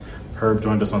Herb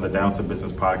joined us on the Down to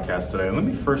Business podcast today. Let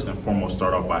me first and foremost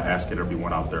start off by asking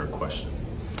everyone out there a question.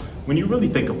 When you really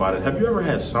think about it, have you ever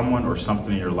had someone or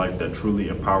something in your life that truly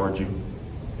empowered you,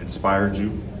 inspired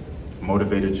you,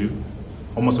 motivated you?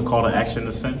 Almost a call to action in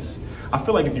a sense? I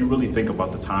feel like if you really think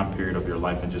about the time period of your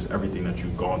life and just everything that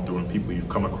you've gone through and people you've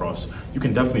come across, you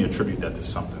can definitely attribute that to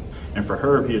something. And for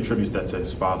Herb, he attributes that to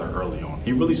his father early on.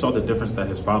 He really saw the difference that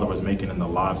his father was making in the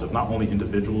lives of not only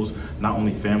individuals, not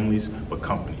only families, but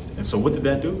companies. And so what did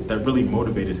that do? That really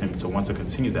motivated him to want to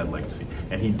continue that legacy.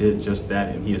 And he did just that,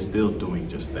 and he is still doing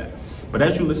just that. But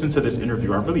as you listen to this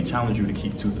interview, I really challenge you to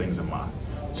keep two things in mind.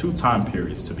 2 time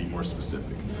periods to be more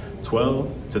specific.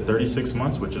 12 to 36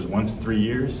 months, which is 1 to 3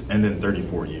 years, and then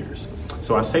 34 years.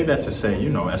 So I say that to say,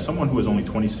 as someone who is only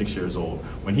 26 years old,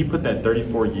 when he put that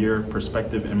 34-year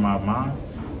perspective in my mind,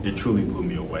 it truly blew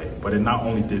me away. But it not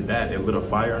only did that, it lit a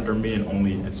fire under me and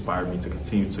only inspired me to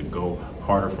continue to go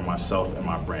harder for myself and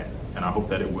my brand. And I hope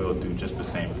that it will do just the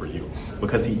same for you.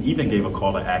 Because he even gave a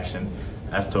call to action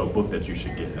as to a book that you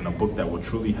should get, and a book that will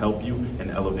truly help you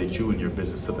and elevate you and your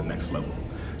business to the next level.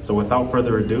 So without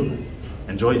further ado,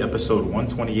 enjoy episode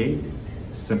 128,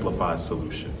 Simplified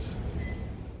Solutions.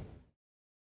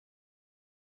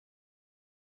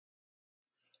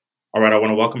 All right, I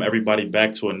want to welcome everybody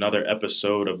back to another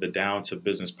episode of the Down to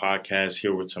Business podcast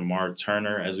here with Tamar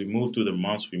Turner. As we move through the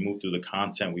months, we move through the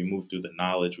content, we move through the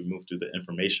knowledge, we move through the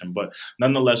information, but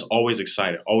nonetheless, always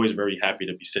excited, always very happy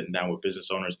to be sitting down with business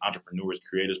owners, entrepreneurs,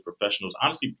 creators, professionals,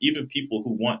 honestly, even people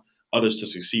who want others to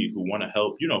succeed, who want to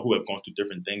help, who have gone through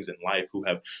different things in life, who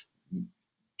have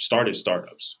started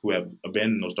startups, who have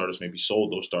abandoned those startups, maybe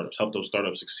sold those startups, helped those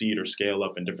startups succeed or scale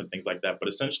up and different things like that. But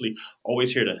essentially,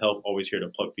 always here to help, always here to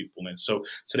plug people in. So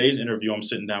today's interview, I'm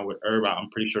sitting down with Herb.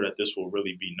 I'm pretty sure that this will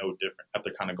really be no different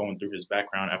after kind of going through his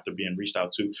background, after being reached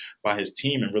out to by his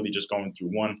team and really just going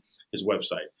through his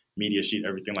website, media sheet,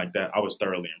 everything like that. I was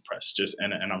thoroughly impressed.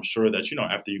 And I'm sure that,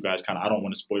 after you guys I don't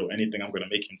want to spoil anything. I'm going to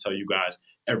make him tell you guys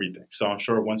everything. So I'm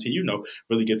sure once he,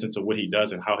 really gets into what he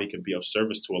does and how he can be of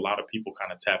service to a lot of people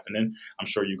kind of tapping in, I'm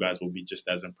sure you guys will be just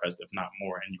as impressed, if not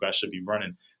more. And you guys should be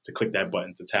running to click that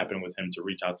button to tap in with him, to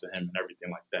reach out to him and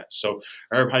everything like that. So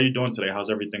Herb, how you doing today? How's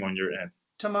everything on your end?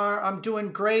 Tamar, I'm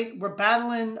doing great. We're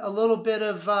battling a little bit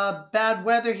of bad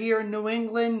weather here in New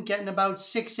England, getting about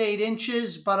 6-8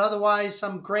 inches, but otherwise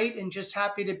I'm great and just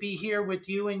happy to be here with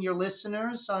you and your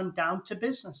listeners on Down to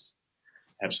Business.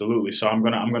 Absolutely. So I'm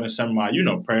gonna send my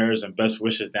prayers and best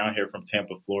wishes down here from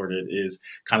Tampa, Florida. It is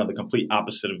kind of the complete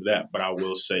opposite of that, but I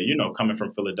will say, coming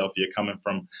from Philadelphia, coming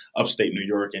from upstate New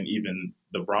York, and even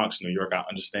the Bronx, New York, I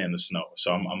understand the snow.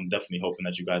 So I'm definitely hoping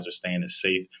that you guys are staying as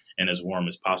safe and as warm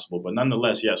as possible. But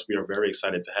nonetheless, yes, we are very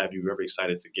excited to have you. Very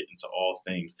excited to get into all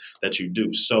things that you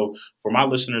do. So for my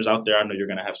listeners out there, I know you're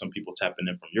going to have some people tapping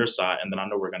in from your side, and then I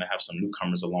know we're going to have some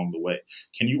newcomers along the way.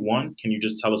 Can you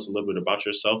just tell us a little bit about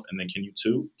yourself, and then can you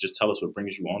too just tell us what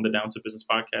brings you on the Down to Business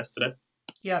podcast today?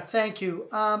 Yeah, thank you.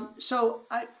 So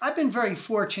I've been very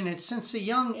fortunate. Since a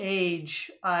young age,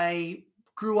 I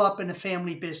grew up in a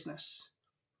family business.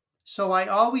 So I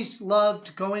always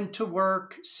loved going to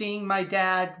work, seeing my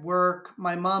dad work.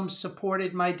 My mom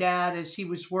supported my dad as he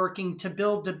was working to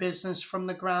build the business from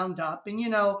the ground up. And,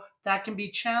 that can be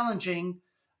challenging.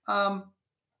 But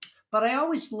I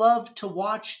always loved to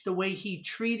watch the way he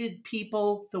treated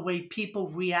people, the way people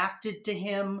reacted to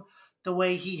him, the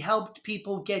way he helped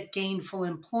people get gainful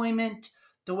employment,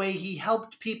 the way he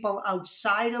helped people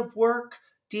outside of work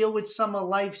deal with some of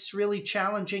life's really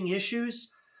challenging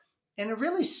issues. And it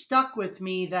really stuck with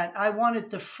me that I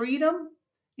wanted the freedom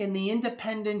and the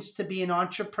independence to be an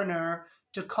entrepreneur,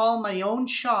 to call my own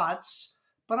shots,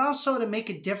 but also to make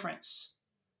a difference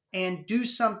and do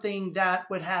something that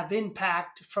would have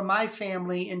impact for my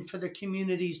family and for the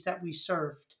communities that we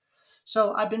served.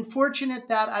 So I've been fortunate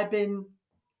that I've been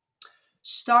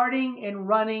starting and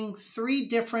running 3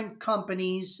 different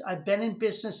companies. I've been in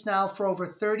business now for over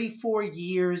 34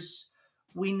 years.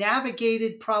 We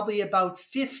navigated probably about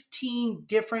 15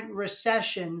 different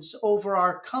recessions over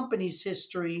our company's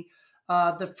history.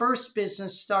 The first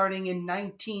business starting in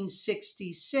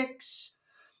 1966.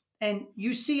 And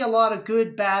you see a lot of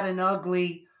good, bad, and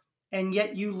ugly, and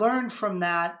yet you learn from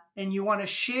that, and you want to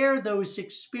share those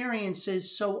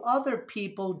experiences so other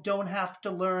people don't have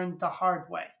to learn the hard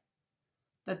way,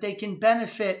 that they can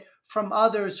benefit from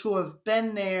others who have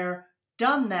been there,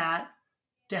 done that,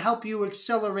 to help you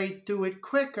accelerate through it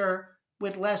quicker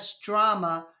with less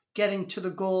drama, getting to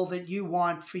the goal that you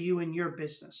want for you and your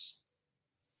business.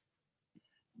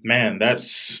 Man,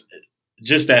 that's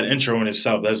just that intro in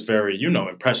itself, that's very,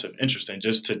 impressive, interesting.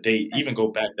 Just to date, Thank even you. go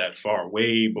back that far,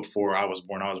 way before I was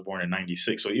born in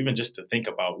 '96. So even just to think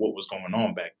about what was going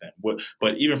on back then,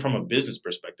 but even from a business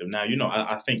perspective, now,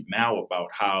 I think now about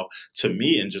how, to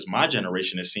me and just my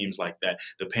generation, it seems like that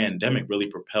the pandemic really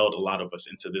propelled a lot of us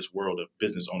into this world of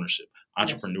business ownership,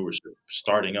 Yes. entrepreneurship,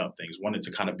 starting up things, wanting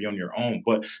to kind of be on your own.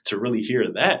 But to really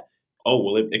hear that, oh,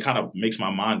 well, it kind of makes my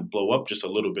mind blow up just a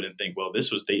little bit and think, well,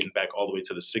 this was dating back all the way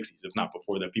to the '60s, if not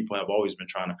before that. People have always been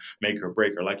trying to make or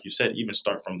break, or like you said, even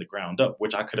start from the ground up,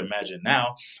 which I could imagine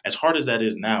now, as hard as that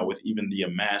is now, with even the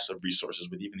amass of resources,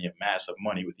 with even the amass of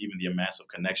money, with even the amass of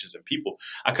connections and people,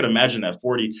 I could imagine that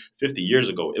 40, 50 years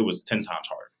ago, it was 10 times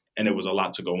harder. And it was a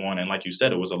lot to go on. And like you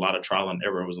said, it was a lot of trial and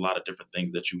error. It was a lot of different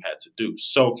things that you had to do.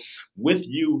 So, with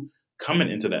you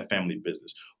coming into that family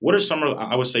business, what are some of,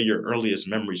 I would say, your earliest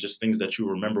memories, just things that you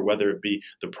remember, whether it be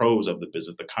the pros of the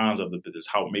business, the cons of the business,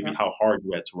 how maybe Yeah. how hard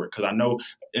you had to work? Because I know,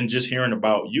 and just hearing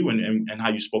about you and how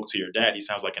you spoke to your dad, he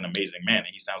sounds like an amazing man. And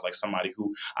he sounds like somebody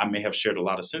who I may have shared a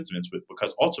lot of sentiments with,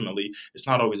 because ultimately it's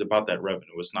not always about that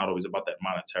revenue. It's not always about that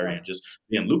monetary Right. and just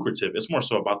being lucrative. It's more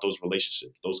so about those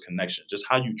relationships, those connections, just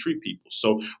how you treat people.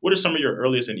 So what are some of your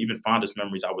earliest and even fondest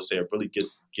memories, I would say, of really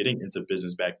getting into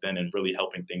business back then and really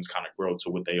helping things kind of grow to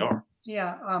what they are?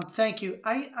 Yeah. Thank you.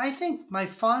 I think my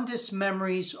fondest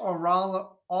memories are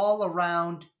all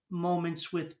around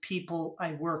moments with people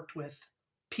I worked with,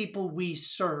 people we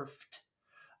served.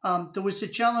 There was a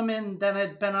gentleman that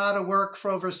had been out of work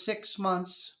for over 6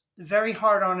 months, very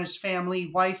hard on his family,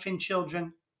 wife and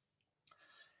children.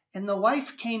 And the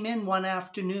wife came in one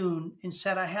afternoon and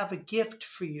said, I have a gift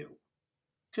for you,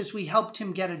 because we helped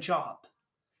him get a job.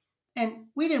 And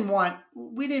we didn't want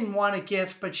a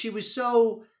gift, but she was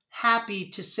so happy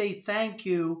to say thank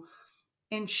you,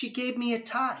 and she gave me a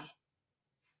tie.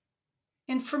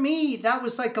 And for me, that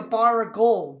was like a bar of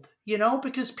gold,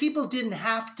 because people didn't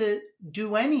have to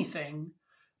do anything,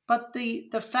 but the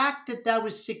fact that that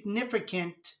was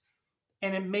significant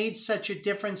and it made such a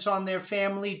difference on their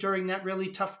family during that really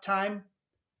tough time,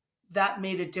 that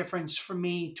made a difference for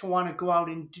me to want to go out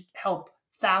and help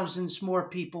thousands more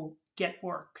people get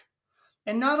work.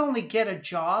 And not only get a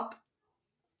job,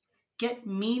 get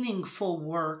meaningful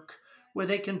work where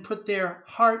they can put their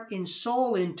heart and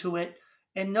soul into it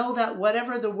and know that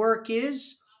whatever the work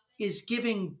is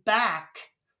giving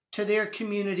back to their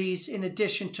communities in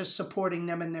addition to supporting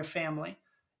them and their family.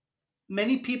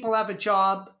 Many people have a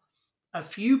job, a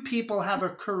few people have a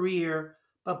career,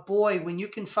 but boy, when you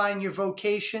can find your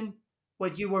vocation,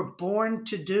 what you were born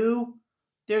to do,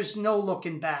 there's no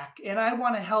looking back. And I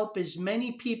want to help as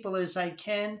many people as I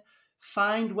can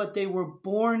find what they were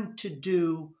born to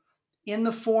do in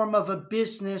the form of a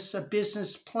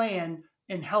business plan,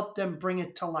 and help them bring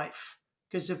it to life.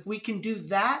 Because if we can do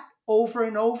that over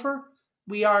and over,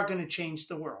 we are going to change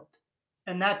the world.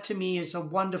 And that to me is a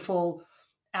wonderful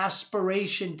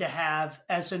aspiration to have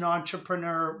as an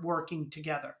entrepreneur working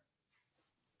together.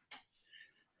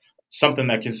 Something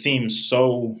that can seem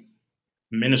so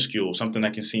minuscule, something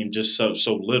that can seem just so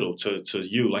little to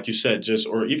you, like you said, just,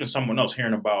 or even someone else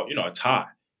hearing about, a tie.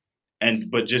 And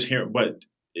but just here, but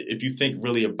if you think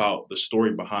really about the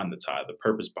story behind the tie, the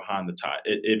purpose behind the tie,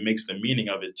 it makes the meaning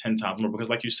of it 10 times more, because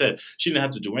like you said, she didn't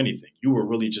have to do anything. You were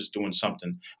really just doing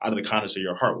something out of the kindness of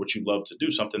your heart, what you love to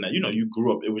do, something that, you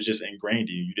grew up, it was just ingrained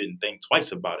in you. You didn't think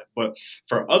twice about it. But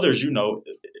for others,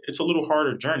 it's a little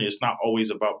harder journey. It's not always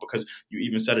about, because you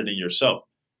even said it in yourself,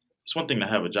 it's one thing to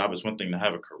have a job, it's one thing to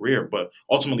have a career, but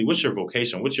ultimately, what's your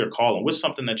vocation? What's your calling? What's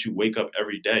something that you wake up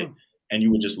every day Hmm. and you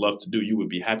would just love to do? You would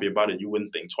be happy about it. You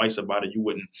wouldn't think twice about it. You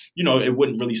wouldn't, it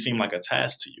wouldn't really seem like a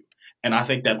task to you. And I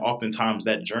think that oftentimes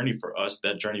that journey for us,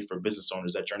 that journey for business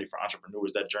owners, that journey for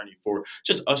entrepreneurs, that journey for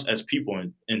just us as people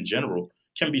in general,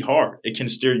 can be hard. It can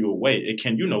steer you away. It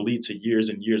can, lead to years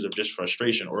and years of just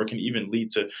frustration, or it can even lead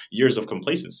to years of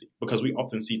complacency, because we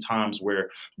often see times where,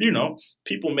 you know,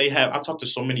 people may have, I've talked to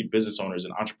so many business owners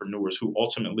and entrepreneurs who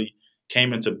ultimately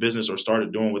came into business or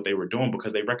started doing what they were doing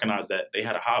because they recognized that they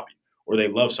had a hobby, or they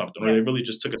loved something, or Yeah. they really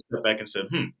just took a step back and said,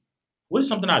 what is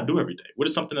something I do every day? What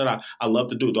is something that I love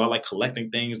to do? Do I like collecting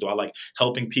things? Do I like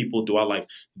helping people? Do I like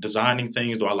designing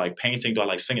things? Do I like painting? Do I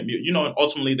like singing? And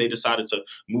ultimately they decided to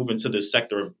move into this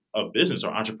sector of business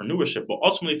or entrepreneurship. But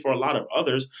ultimately, for a lot of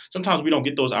others, sometimes we don't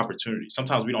get those opportunities.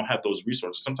 Sometimes we don't have those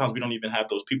resources. Sometimes we don't even have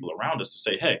those people around us to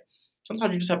say, hey,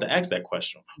 sometimes you just have to ask that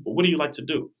question. Well, what do you like to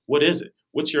do? What is it?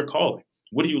 What's your calling?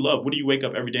 What do you love? What do you wake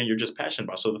up every day and you're just passionate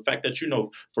about? So the fact that,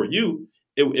 for you,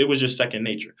 it was just second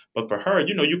nature. But for her,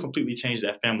 you completely changed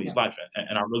that family's Yeah. life.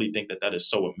 And I really think that that is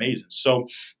so amazing. So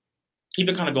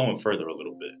even kind of going further a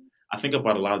little bit, I think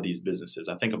about a lot of these businesses.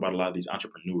 I think about a lot of these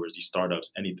entrepreneurs, these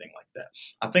startups, anything like that.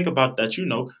 I think about that,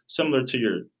 similar to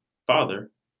your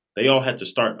father, they all had to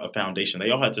start a foundation.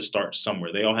 They all had to start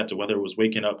somewhere. They all had to, whether it was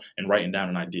waking up and writing down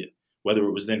an idea, whether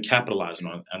it was then capitalizing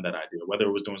on that idea, whether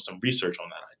it was doing some research on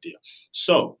that idea.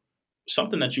 So,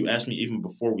 something that you asked me even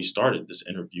before we started this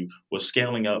interview was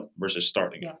scaling up versus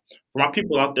starting Yeah. up. For my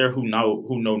people out there who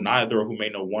know neither, or who may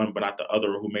know one but not the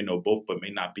other, or who may know both but may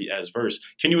not be as versed,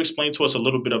 can you explain to us a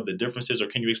little bit of the differences, or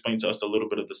can you explain to us a little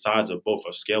bit of the sides of both,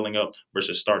 of scaling up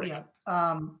versus starting Yeah.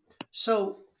 up?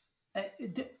 So, uh,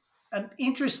 th-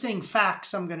 interesting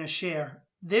facts I'm going to share.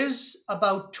 There's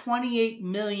about 28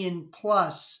 million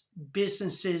plus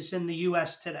businesses in the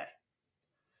US today.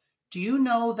 Do you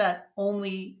know that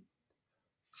only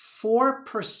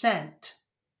 4%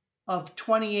 of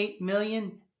 28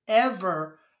 million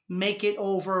ever make it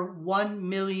over 1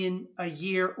 million a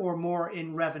year or more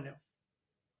in revenue?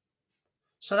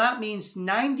 So that means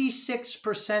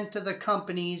 96% of the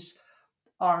companies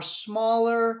are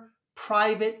smaller,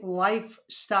 private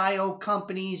lifestyle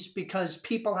companies because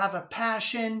people have a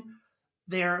passion,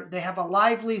 they have a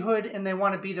livelihood, and they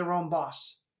want to be their own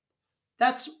boss.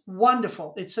 That's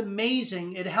wonderful. It's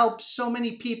amazing. It helps so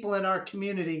many people in our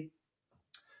community.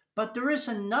 But there is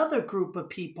another group of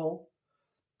people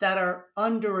that are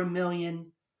under a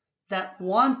million that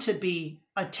want to be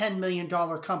a $10 million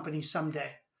company someday,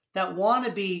 that want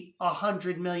to be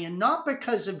 100 million, not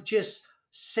because of just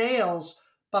sales,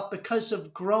 but because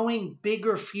of growing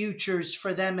bigger futures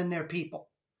for them and their people.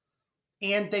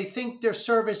 And they think their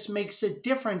service makes a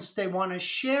difference. They want to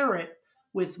share it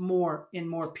with more and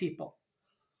more people.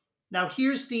 Now,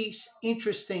 here's the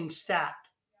interesting stat: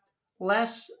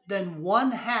 less than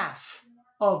one half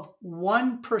of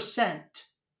 1%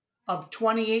 of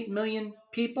 28 million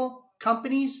people,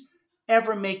 companies,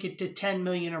 ever make it to 10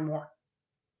 million or more.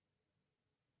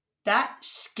 That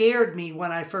scared me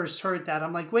when I first heard that.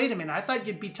 I'm like, wait a minute, I thought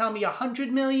you'd be telling me 100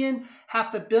 million,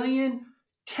 half a billion,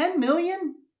 10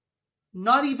 million?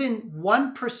 Not even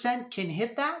 1% can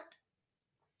hit that?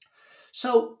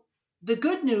 So the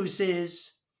good news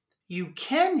is you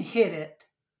can hit it,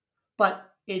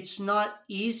 but it's not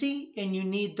easy, and you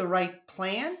need the right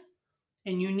plan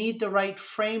and you need the right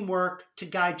framework to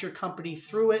guide your company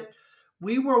through it.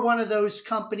 We were one of those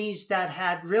companies that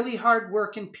had really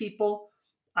hardworking people.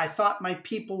 I thought my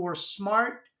people were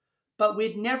smart, but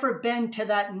we'd never been to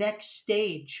that next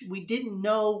stage. We didn't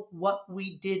know what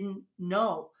we didn't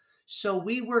know. So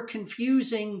we were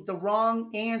confusing the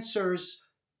wrong answers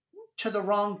to the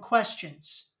wrong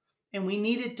questions. And we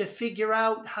needed to figure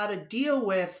out how to deal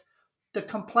with the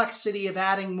complexity of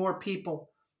adding more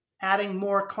people, adding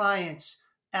more clients,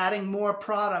 adding more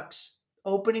products,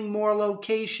 opening more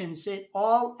locations. It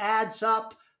all adds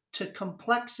up to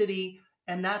complexity,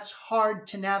 and that's hard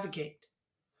to navigate.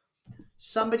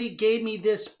 Somebody gave me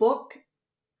this book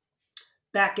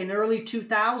back in early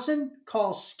 2000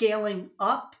 called Scaling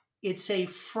Up. It's a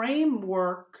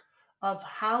framework of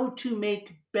how to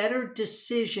make better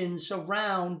decisions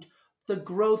around the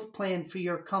growth plan for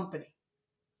your company.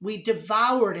 We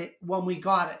devoured it when we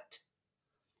got it.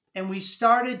 And we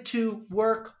started to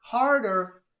work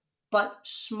harder, but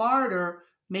smarter,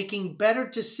 making better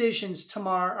decisions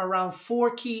tomorrow around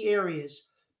four key areas.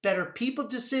 Better people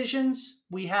decisions.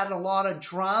 We had a lot of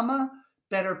drama.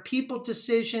 Better people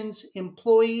decisions,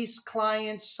 employees,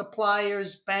 clients,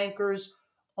 suppliers, bankers,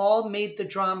 all made the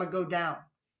drama go down.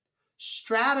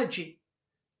 Strategy.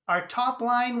 Our top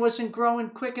line wasn't growing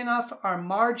quick enough. Our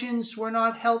margins were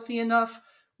not healthy enough.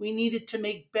 We needed to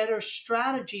make better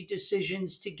strategy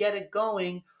decisions to get it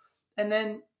going. And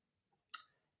then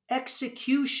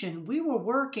execution. We were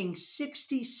working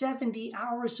 60, 70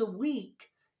 hours a week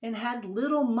and had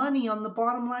little money on the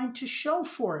bottom line to show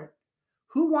for it.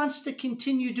 Who wants to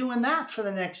continue doing that for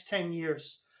the next 10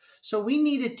 years? So we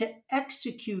needed to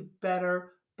execute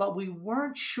better, but we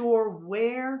weren't sure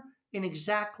where and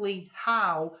exactly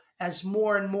how, as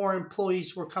more and more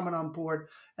employees were coming on board.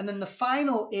 And then the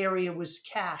final area was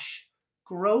cash.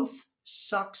 Growth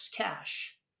sucks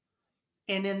cash.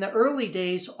 And in the early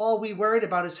days, all we worried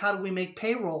about is how do we make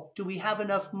payroll? Do we have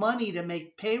enough money to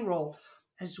make payroll?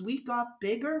 As we got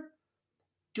bigger,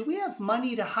 do we have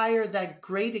money to hire that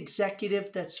great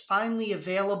executive that's finally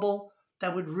available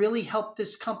that would really help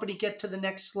this company get to the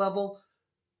next level,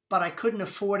 but I couldn't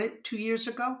afford it 2 years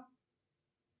ago?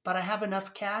 But I have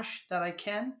enough cash that I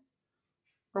can?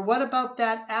 Or what about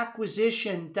that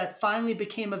acquisition that finally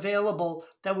became available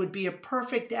that would be a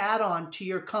perfect add-on to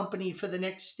your company for the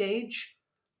next stage?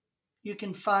 You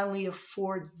can finally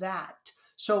afford that.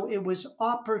 So it was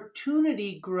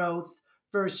opportunity growth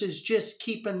versus just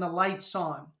keeping the lights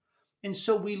on. And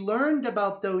so we learned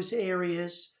about those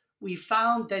areas. We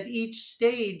found that each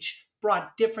stage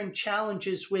brought different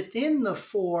challenges within the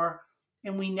four,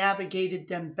 and we navigated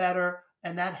them better.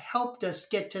 And that helped us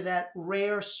get to that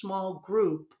rare small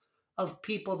group of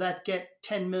people that get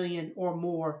 10 million or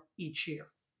more each year.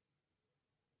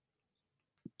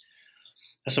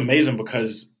 That's amazing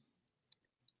because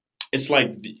it's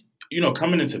like,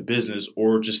 coming into business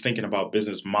or just thinking about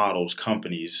business models,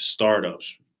 companies,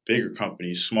 startups, bigger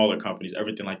companies, smaller companies,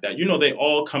 everything like that, they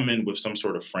all come in with some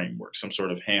sort of framework, some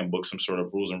sort of handbook, some sort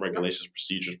of rules and regulations,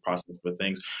 procedures, process for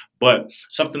things. But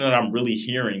something that I'm really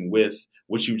hearing with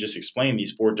what you just explained,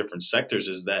 these four different sectors,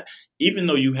 is that even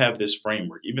though you have this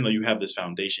framework, even though you have this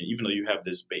foundation, even though you have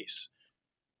this base,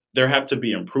 there have to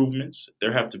be improvements.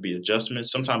 There have to be adjustments.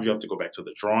 Sometimes you have to go back to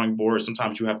the drawing board.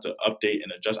 Sometimes you have to update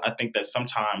and adjust. I think that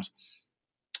sometimes,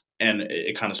 and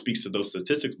it kind of speaks to those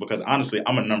statistics because honestly,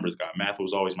 I'm a numbers guy. Math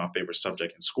was always my favorite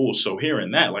subject in school. So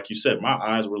hearing that, like you said, my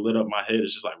eyes were lit up. My head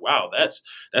is just like, wow, that's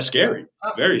scary,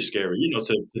 very scary.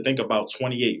 To think about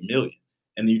 28 million,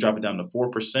 and then you drop it down to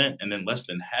 4%, and then less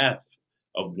than half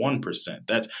of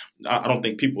 1%. I don't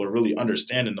think people are really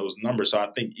understanding those numbers. So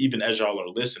I think even as y'all are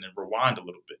listening, rewind a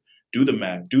little bit. Do the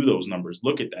math, do those numbers,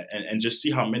 look at that, and just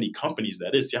see how many companies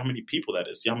that is, see how many people that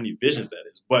is, see how many visions that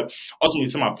is. But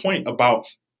ultimately, to my point about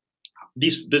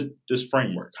this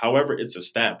framework, however it's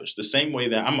established, the same way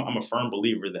that I'm a firm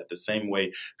believer that the same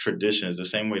way traditions, the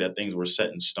same way that things were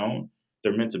set in stone,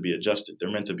 they're meant to be adjusted, they're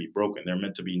meant to be broken, they're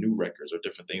meant to be new records or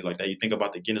different things like that. You think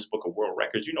about the Guinness Book of World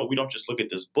Records, we don't just look at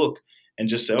this book and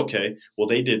just say, okay, well,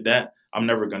 they did that, I'm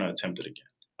never going to attempt it again.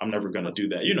 I'm never going to do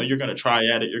that. You're going to try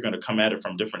at it. You're going to come at it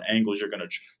from different angles. You're going to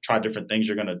try different things.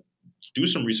 You're going to do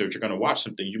some research. You're going to watch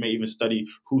some things. You may even study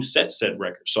who set said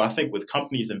record. So I think with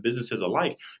companies and businesses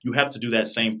alike, you have to do that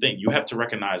same thing. You have to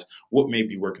recognize what may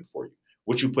be working for you,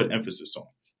 what you put emphasis on.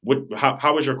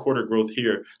 How is your quarter growth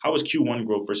here? How is Q1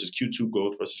 growth versus Q2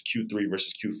 growth versus Q3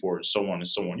 versus Q4 and so on and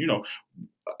so on?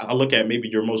 I look at maybe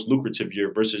your most lucrative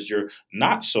year versus your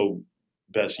not so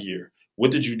best year. What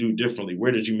did you do differently?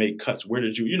 Where did you make cuts? Where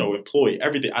did you, employ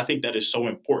everything? I think that is so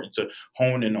important to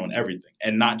hone in on everything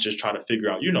and not just try to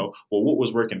figure out, well, what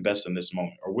was working best in this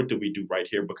moment or what did we do right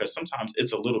here? Because sometimes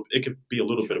it could be a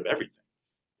little bit of everything.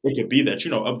 It could be that,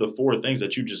 of the four things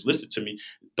that you just listed to me,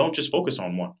 don't just focus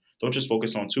on one. Don't just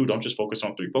focus on two. Don't just focus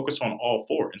on three. Focus on all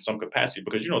four in some capacity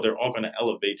because, they're all going to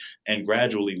elevate and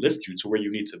gradually lift you to where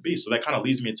you need to be. So that kind of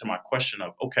leads me into my question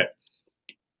of, okay,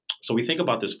 so we think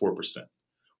about this 4%.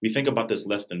 We think about this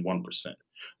less than 1%.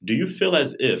 Do you feel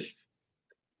as if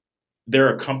there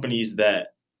are companies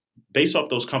that, based off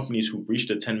those companies who reach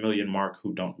the 10 million mark,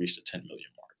 who don't reach the 10 million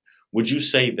mark, would you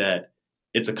say that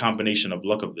it's a combination of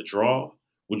luck of the draw?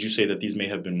 Would you say that these may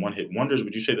have been one-hit wonders?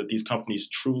 Would you say that these companies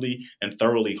truly and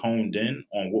thoroughly honed in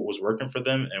on what was working for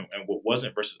them and what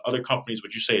wasn't versus other companies?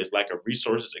 Would you say it's lack of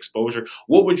resources, exposure?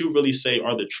 What would you really say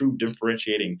are the true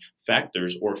differentiating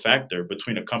factors or factor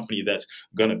between a company that's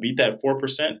going to beat that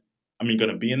 4%? I mean,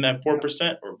 going to be in that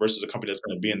 4% or versus a company that's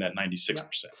going to be in that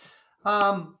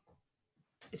 96%?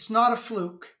 It's not a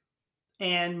fluke.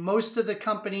 And most of the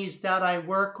companies that I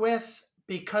work with,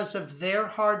 because of their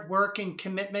hard work and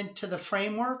commitment to the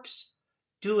frameworks,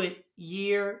 do it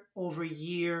year over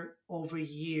year over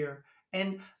year.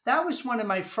 And that was one of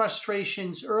my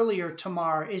frustrations earlier,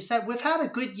 Tamar, is that we've had a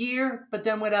good year, but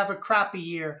then we'd have a crappy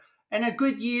year. And a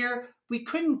good year, we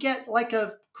couldn't get like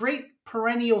a great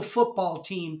perennial football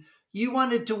team. You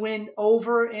wanted to win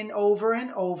over and over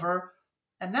and over.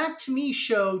 And that to me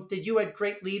showed that you had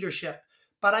great leadership.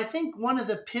 But I think one of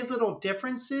the pivotal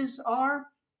differences are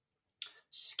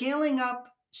scaling up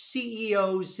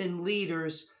CEOs and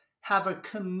leaders have a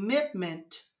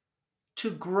commitment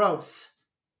to growth.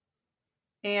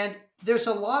 And there's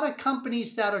a lot of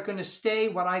companies that are going to stay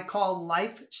what I call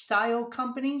lifestyle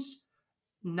companies.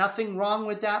 Nothing wrong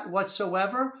with that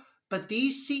whatsoever. But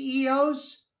these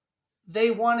CEOs,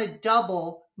 they want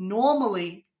to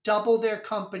normally double their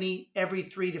company every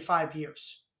 3 to 5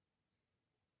 years.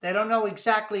 They don't know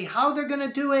exactly how they're going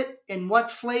to do it, in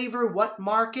what flavor, what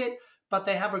market, but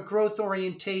they have a growth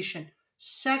orientation.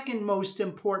 Second most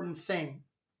important thing,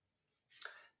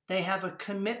 they have a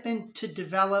commitment to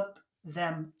develop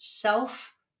themselves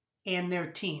and their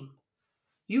team.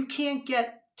 You can't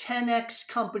get 10x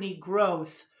company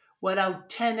growth without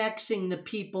 10xing the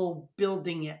people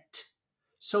building it.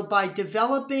 So by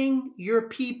developing your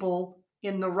people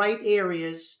in the right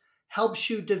areas, helps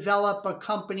you develop a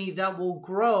company that will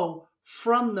grow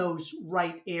from those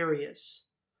right areas.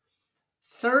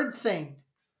 Third thing,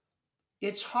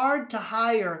 it's hard to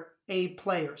hire A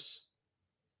players.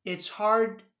 It's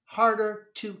harder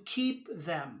to keep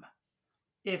them.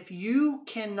 If you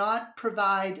cannot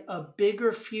provide a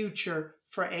bigger future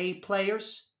for A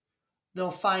players,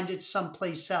 they'll find it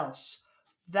someplace else.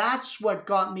 That's what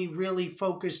got me really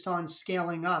focused on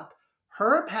scaling up.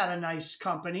 Herb had a nice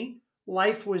company,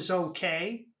 life was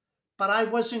okay, but I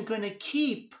wasn't going to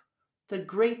keep the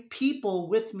great people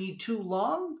with me too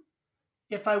long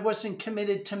if I wasn't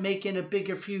committed to making a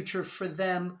bigger future for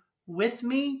them with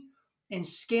me and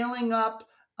scaling up.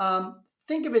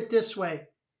 Think of it this way: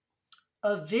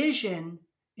 a vision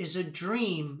is a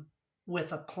dream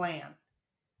with a plan.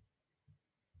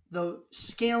 The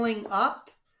scaling up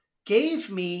gave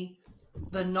me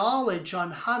the knowledge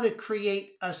on how to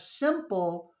create a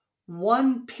simple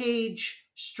one-page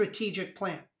strategic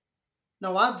plan.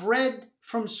 Now, I've read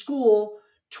from school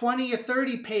 20 or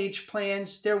 30-page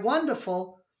plans. They're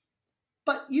wonderful,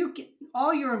 but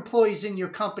all your employees in your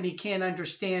company can't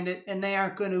understand it and they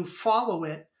aren't going to follow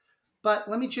it. But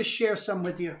let me just share some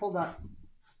with you. Hold on.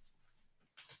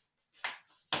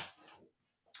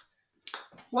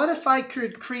 What if I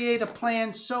could create a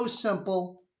plan so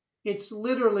simple, it's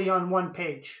literally on one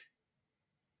page?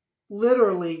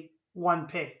 Literally one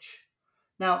page.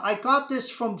 Now, I got this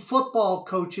from football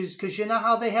coaches because you know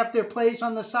how they have their plays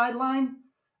on the sideline?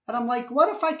 And I'm like,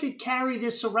 what if I could carry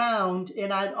this around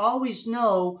and I'd always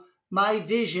know my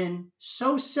vision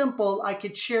so simple I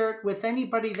could share it with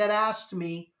anybody that asked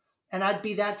me, and I'd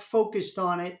be that focused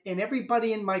on it, and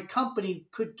everybody in my company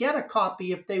could get a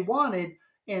copy if they wanted,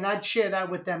 and I'd share that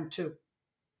with them too.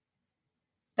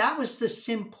 That was the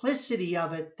simplicity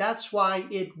of it. That's why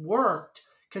it worked,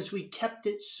 because we kept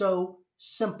it so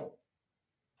simple.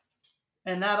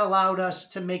 And that allowed us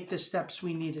to make the steps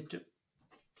we needed to.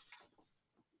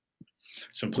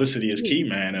 Simplicity is key,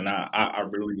 man, and I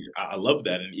really I love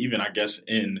that, and even I guess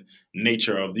in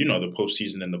nature of the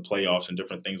postseason and the playoffs and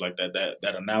different things like that.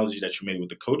 That analogy that you made with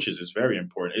the coaches is very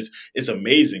important. It's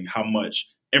amazing how much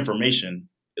information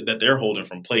that they're holding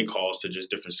from play calls to just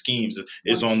different schemes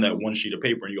is on that one sheet of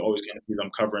paper, and you always kind of see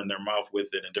them covering their mouth with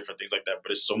it and different things like that.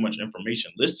 But it's so much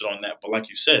information listed on that. But like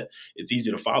you said, it's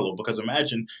easy to follow because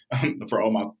imagine for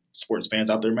all my sports fans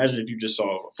out there, imagine if you just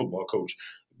saw a football coach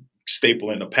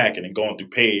stapling the packet and going through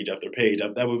page after page.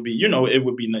 That would be, it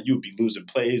would be, you would be losing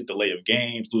plays, delay of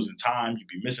games, losing time. You'd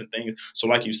be missing things. So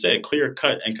like you said, clear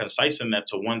cut and concise in that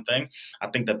to one thing. I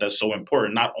think that that's so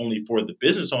important, not only for the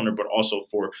business owner, but also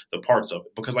for the parts of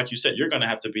it. Because like you said, you're going to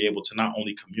have to be able to not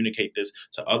only communicate this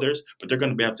to others, but they're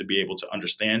going to have to be able to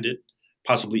understand it,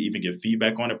 possibly even give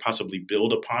feedback on it, possibly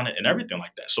build upon it and everything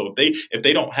like that. So if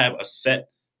they don't have a set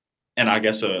and I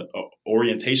guess a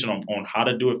orientation on how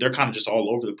to do it, if they're kind of just all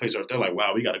over the place, or if they're like,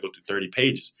 wow, we got to go through 30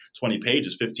 pages, 20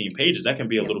 pages, 15 pages, that can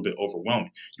be a little bit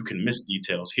overwhelming. You can miss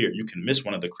details here. You can miss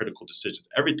one of the critical decisions,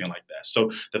 everything like that.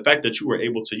 So the fact that you were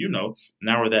able to,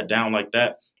 narrow that down like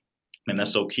that, and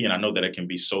that's so key. And I know that it can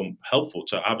be so helpful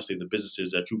to obviously the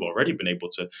businesses that you've already been able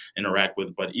to interact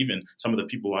with, but even some of the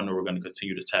people I know are going to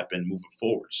continue to tap in moving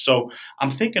forward. So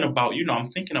I'm thinking about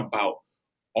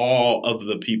all of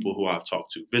the people who I've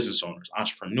talked to, business owners,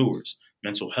 entrepreneurs,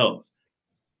 mental health,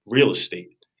 real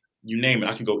estate, you name it.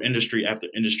 I can go industry after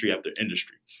industry after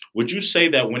industry. Would you say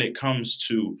that when it comes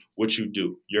to what you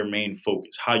do, your main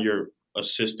focus, how you're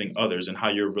assisting others and how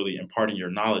you're really imparting your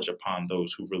knowledge upon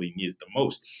those who really need it the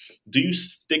most, do you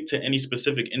stick to any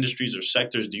specific industries or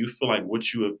sectors? Do you feel like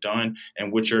what you have done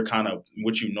and what you've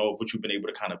been able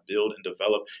to kind of build and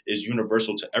develop is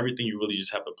universal to everything? You really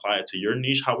just have to apply it to your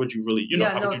niche. How would you really,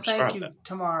 how would you Thank describe you, that?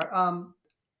 Tamar.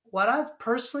 What I've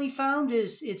personally found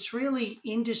is it's really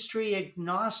industry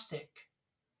agnostic.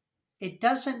 It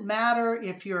doesn't matter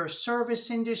if you're a service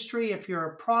industry, if you're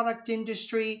a product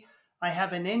industry. I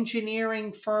have an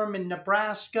engineering firm in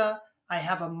Nebraska. I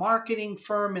have a marketing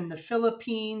firm in the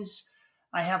Philippines.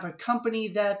 I have a company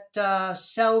that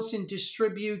sells and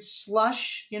distributes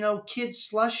slush, kids'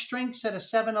 slush drinks at a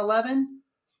 7-Eleven.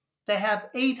 They have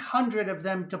 800 of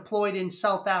them deployed in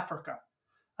South Africa.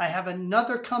 I have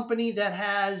another company that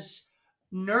has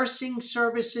nursing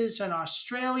services in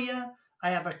Australia. I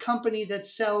have a company that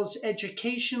sells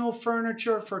educational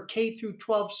furniture for K through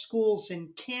 12 schools in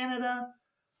Canada.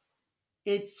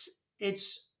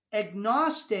 It's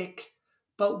agnostic,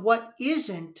 but what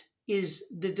isn't is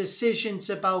the decisions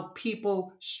about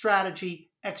people, strategy,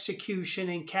 execution,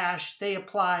 and cash. They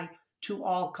apply to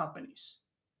all companies.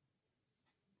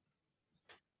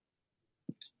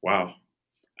 Wow.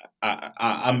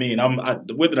 I mean,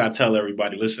 what did I tell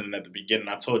everybody listening at the beginning?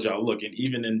 I told y'all, look, and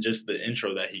even in just the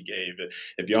intro that he gave,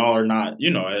 if y'all are not,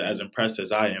 as impressed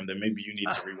as I am, then maybe you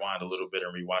need to rewind a little bit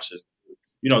and rewatch this.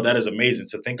 that is amazing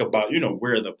to think about,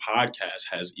 where the podcast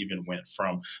has even went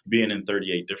from being in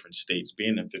 38 different states,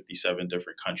 being in 57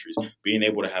 different countries, being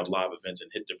able to have live events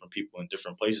and hit different people in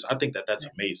different places. I think that that's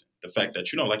amazing. The fact that,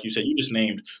 like you said, you just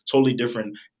named totally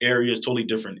different areas, totally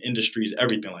different industries,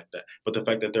 everything like that. But the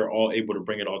fact that they're all able to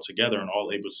bring it all together and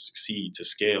all able to succeed, to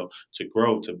scale, to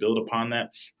grow, to build upon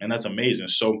that. And that's amazing.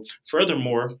 So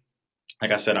furthermore,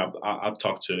 like I said, I've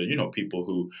talked to, people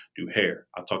who do hair.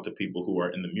 I've talked to people who are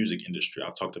in the music industry.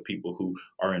 I've talked to people who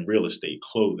are in real estate,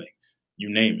 clothing, you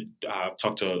name it. I've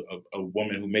talked to a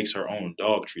woman who makes her own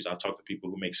dog treats. I've talked to people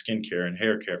who make skincare and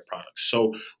hair care products.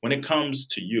 So when it comes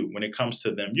to you, when it comes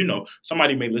to them,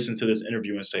 somebody may listen to this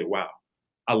interview and say, wow,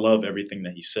 I love everything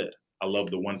that he said. I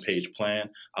love the one-page plan.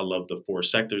 I love the 4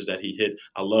 sectors that he hit.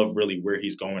 I love really where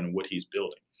he's going and what he's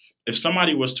building. If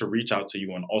somebody was to reach out to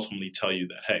you and ultimately tell you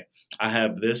that, hey, I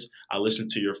have this, I listened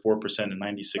to your 4% and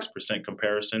 96%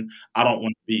 comparison, I don't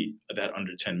want to be that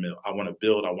under 10 mil. I want to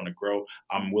build, I want to grow.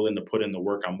 I'm willing to put in the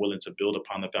work. I'm willing to build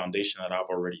upon the foundation that I've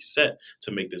already set to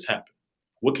make this happen.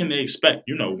 What can they expect,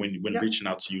 when reaching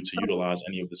out to you to utilize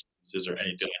any of the services or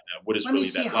anything like that? What is Let really me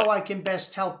see that how like? I can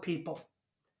best help people.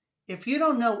 If you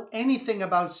don't know anything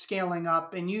about scaling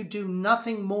up and you do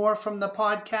nothing more from the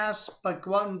podcast but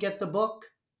go out and get the book,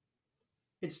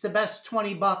 it's the best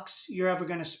 $20 you're ever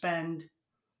going to spend.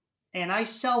 And I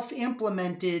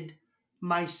self-implemented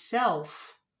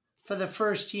myself for the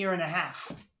first year and a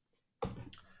half.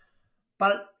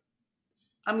 But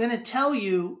I'm going to tell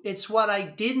you, it's what I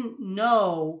didn't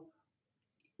know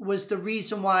was the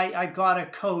reason why I got a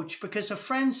coach. Because a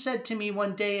friend said to me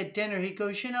one day at dinner, he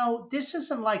goes, this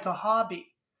isn't like a hobby.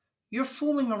 You're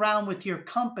fooling around with your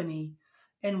company.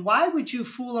 And why would you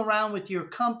fool around with your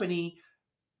company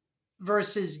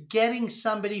versus getting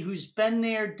somebody who's been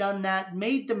there, done that,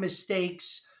 made the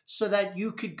mistakes so that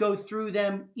you could go through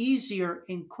them easier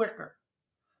and quicker?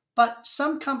 But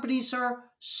some companies are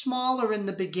smaller in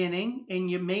the beginning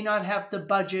and you may not have the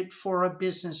budget for a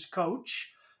business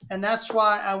coach. And that's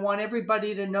why I want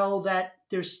everybody to know that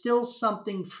there's still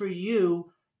something for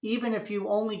you. Even if you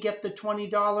only get the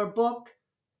 $20 book,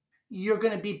 you're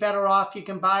going to be better off. You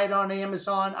can buy it on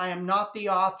Amazon. I am not the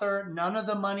author. None of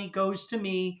the money goes to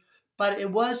me. But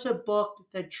it was a book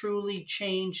that truly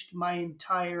changed my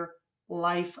entire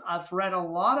life. I've read a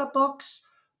lot of books,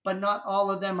 but not all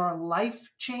of them are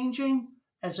life-changing.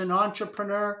 As an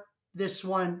entrepreneur, this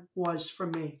one was for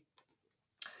me.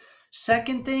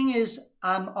 Second thing is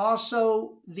I'm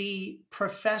also the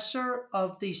professor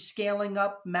of the Scaling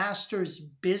Up Masters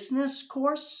Business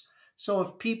course. So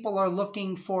if people are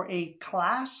looking for a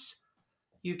class,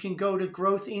 you can go to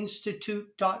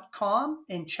growthinstitute.com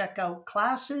and check out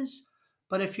classes.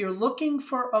 But if you're looking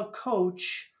for a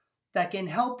coach that can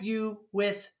help you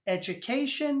with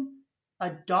education,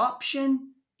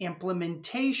 adoption,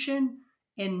 implementation,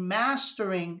 and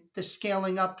mastering the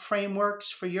scaling up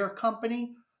frameworks for your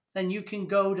company, then you can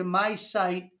go to my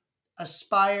site,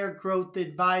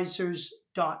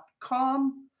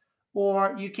 aspiregrowthadvisors.com,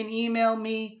 or you can email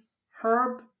me,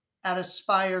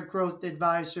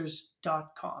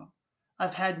 herb@aspiregrowthadvisors.com.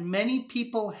 I've had many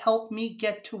people help me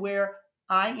get to where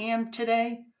I am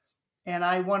today, and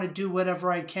I want to do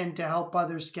whatever I can to help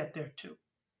others get there too.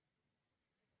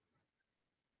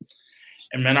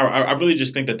 And man, I really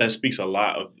just think that speaks a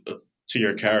lot to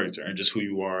your character and just who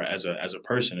you are as a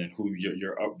person and who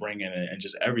your upbringing and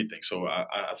just everything. So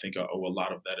I think I owe a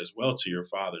lot of that as well to your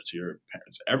father, to your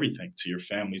parents, everything, to your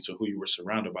family, to who you were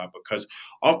surrounded by. Because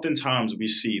oftentimes we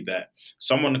see that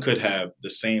someone could have the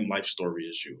same life story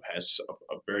as you, has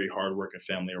a very hardworking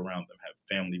family around them, have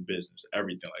family business,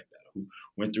 everything like that, who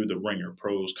went through the ringer,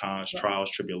 pros, cons, trials,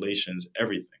 tribulations,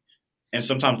 everything. And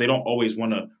sometimes they don't always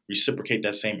want to reciprocate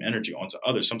that same energy onto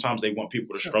others. Sometimes they want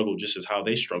people to struggle just as how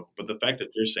they struggle. But the fact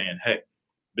that they're saying, hey,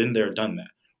 been there, done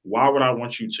that. Why would I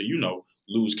want you to,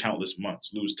 lose countless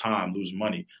months, lose time, lose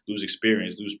money, lose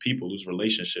experience, lose people, lose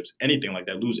relationships, anything like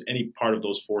that, lose any part of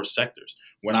those 4 sectors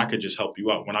when I could just help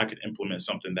you out, when I could implement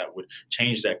something that would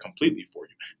change that completely for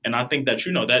you. And I think that,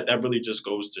 that really just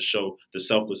goes to show the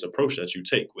selfless approach that you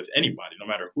take with anybody, no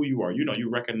matter who you are. You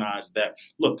recognize that,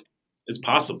 look, it's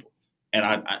possible. And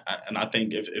I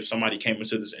think if somebody came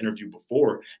into this interview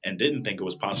before and didn't think it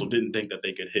was possible, didn't think that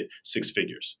they could hit 6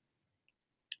 figures,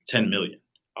 10 million,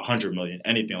 100 million,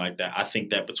 anything like that, I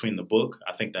think that between the book,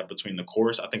 I think that between the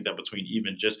course, I think that between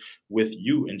even just with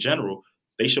you in general,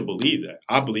 They should believe that.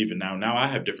 I believe it now. Now I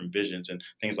have different visions and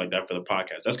things like that for the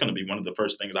podcast. That's going to be one of the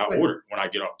first things I Good. order when I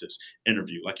get off this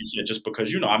interview. Like you said, just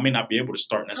because, I may not be able to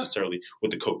start Sure. necessarily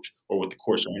with the coach or with the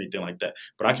course or anything like that,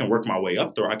 but I can work my way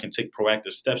up there. I can take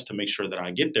proactive steps to make sure that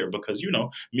I get there because,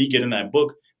 me getting that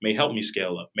book may help me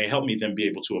scale up, may help me then be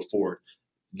able to afford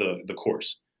the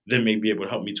course, then may be able to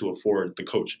help me to afford the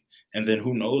coaching. And then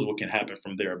who knows what can happen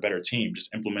from there, a better team,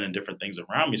 just implementing different things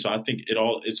around me. So I think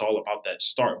it's all about that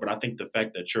start. But I think the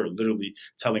fact that you're literally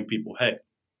telling people, hey,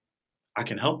 I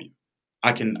can help you.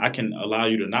 I can allow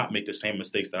you to not make the same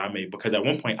mistakes that I made, because at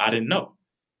one point I didn't know.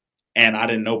 And I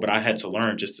didn't know, but I had to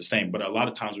learn just the same. But a lot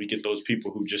of times we get those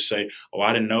people who just say, oh,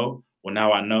 I didn't know. Well,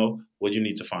 now I know. Well, you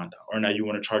need to find out. Or now you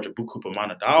want to charge a buku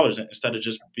amount of dollars instead of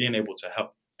just being able to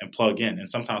help and plug in. And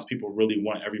sometimes people really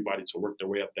want everybody to work their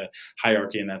way up that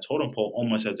hierarchy and that totem pole,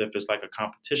 almost as if it's like a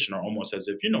competition, or almost as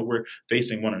if, we're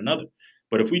facing one another.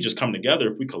 But if we just come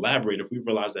together, if we collaborate, if we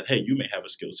realize that, hey, you may have a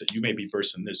skill set, you may be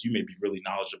versed in this, you may be really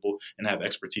knowledgeable and have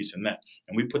expertise in that,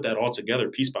 and we put that all together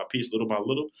piece by piece, little by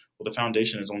little, well, the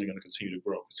foundation is only going to continue to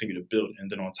grow, continue to build.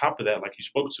 And then on top of that, like you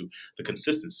spoke to, the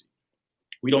consistency.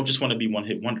 We don't just want to be one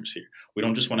hit wonders here. We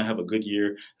don't just want to have a good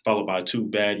year followed by 2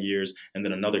 bad years and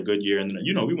then another good year. And then,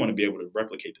 we want to be able to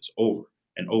replicate this over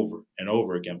and over and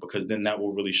over again, because then that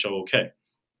will really show, okay,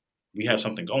 we have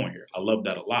something going here. I love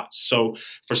that a lot. So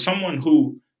for someone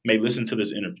who may listen to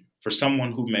this interview, for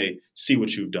someone who may see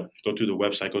what you've done, go through the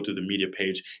website, go through the media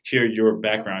page, hear your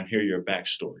background, hear your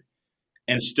backstory,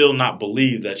 and still not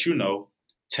believe that,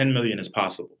 10 million is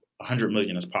possible, 100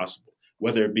 million is possible,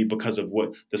 whether it be because of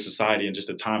what the society and just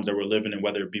the times that we're living in,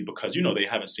 whether it be because, they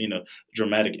haven't seen a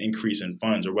dramatic increase in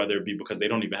funds, or whether it be because they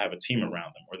don't even have a team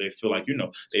around them, or they feel like,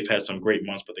 they've had some great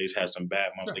months, but they've had some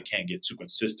bad months. They can't get too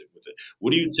consistent with it.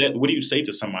 What do you say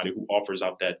to somebody who offers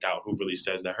out that doubt, who really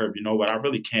says that, Herb, you know what, I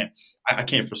really can't, I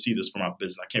can't foresee this for my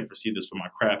business. I can't foresee this for my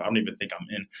craft. I don't even think I'm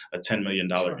in a $10 million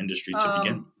industry to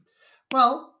begin.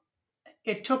 Well,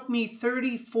 it took me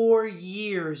 34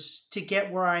 years to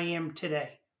get where I am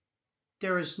today.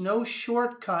 There is no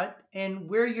shortcut, and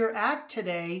where you're at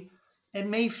today, it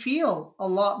may feel a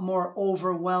lot more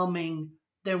overwhelming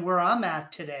than where I'm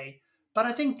at today. But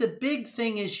I think the big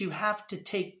thing is you have to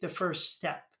take the first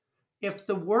step. If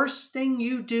the worst thing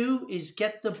you do is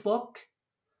get the book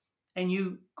and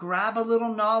you grab a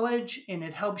little knowledge and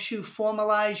it helps you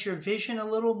formalize your vision a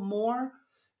little more,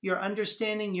 you're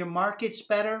understanding your markets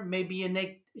better, maybe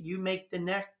you make the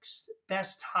next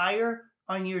best hire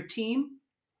on your team,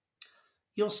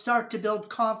 you'll start to build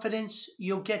confidence,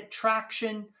 you'll get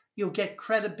traction, you'll get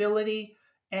credibility.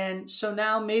 And so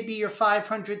now maybe you're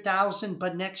 500,000,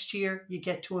 but next year you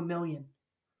get to 1 million.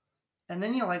 And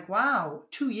then you're like, wow,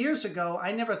 2 years ago,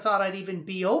 I never thought I'd even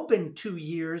be open 2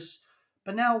 years.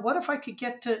 But now what if I could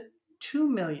get to 2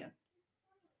 million?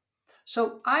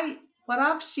 So what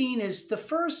I've seen is the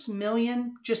first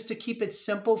million, just to keep it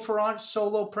simple for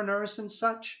solopreneurs and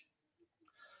such,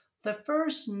 the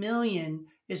first million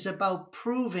is about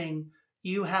proving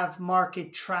you have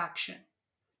market traction.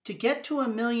 To get to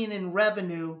 1 million in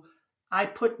revenue, I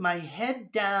put my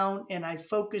head down and I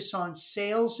focus on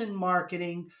sales and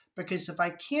marketing, because if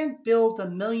I can't build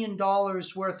 $1 million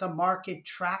worth of market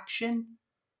traction,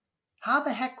 how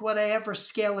the heck would I ever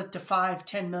scale it to 5,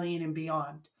 10 million and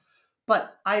beyond?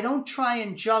 But I don't try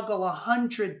and juggle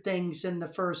 100 things in the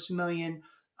first million.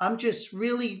 I'm just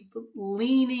really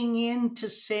leaning into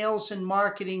sales and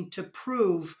marketing to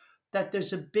prove that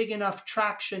there's a big enough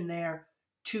traction there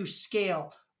to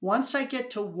scale. Once I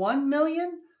get to 1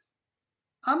 million,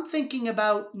 I'm thinking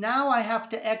about, now I have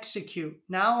to execute.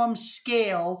 Now I'm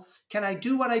scale. Can I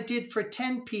do what I did for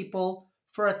 10 people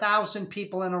for 1,000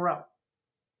 people in a row?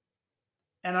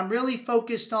 And I'm really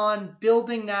focused on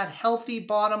building that healthy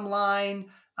bottom line.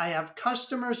 I have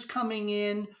customers coming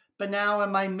in, but now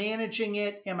am I managing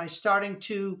it? Am I starting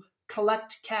to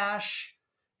collect cash?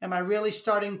 Am I really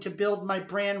starting to build my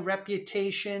brand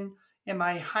reputation? Am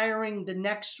I hiring the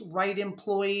next right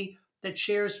employee that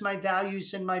shares my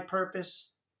values and my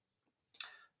purpose?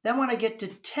 Then when I get to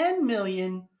 10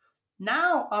 million,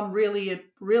 now I'm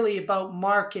really about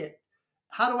market.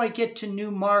 How do I get to new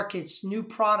markets, new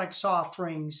products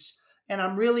offerings? And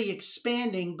I'm really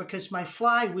expanding because my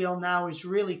flywheel now is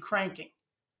really cranking.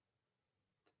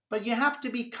 But you have to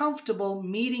be comfortable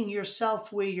meeting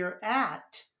yourself where you're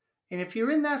at. And if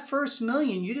you're in that first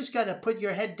million, you just got to put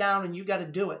your head down and you got to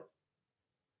do it.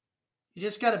 You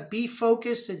just got to be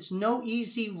focused. It's no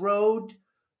easy road,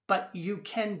 but you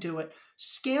can do it.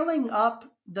 Scaling up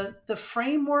the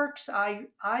frameworks,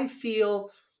 I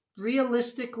feel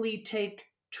realistically take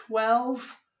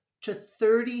 12 to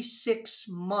 36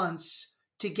 months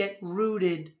to get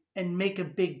rooted and make a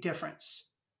big difference.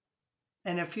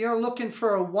 And if you're looking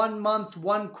for a 1 month,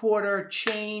 1 quarter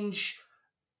change,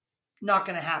 not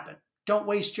going to happen. Don't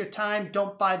waste your time.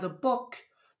 Don't buy the book.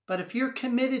 But if you're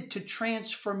committed to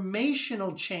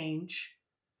transformational change,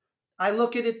 I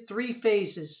look at it 3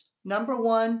 phases. Number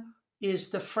 1 is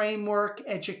the framework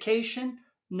education.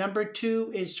 Number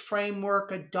 2 is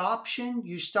framework adoption.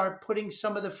 You start putting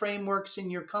some of the frameworks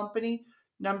in your company.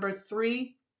 Number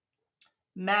 3,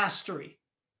 mastery.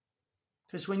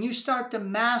 Because when you start to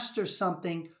master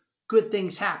something, good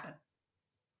things happen.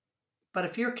 But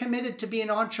if you're committed to be an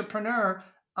entrepreneur,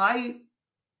 I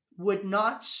would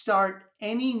not start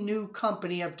any new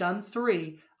company. I've done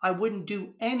 3. I wouldn't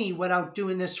do any without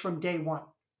doing this from day 1.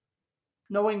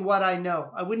 Knowing what I know,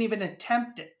 I wouldn't even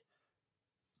attempt it,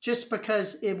 just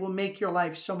because it will make your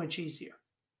life so much easier.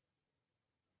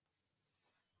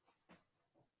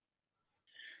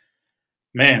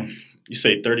 Man, you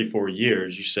say 34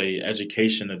 years, you say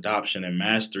education, adoption, and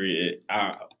mastery.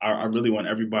 I really want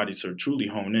everybody to truly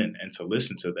hone in and to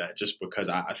listen to that, just because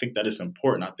I think that is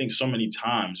important. I think so many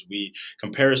times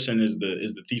comparison is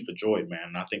the thief of joy, man.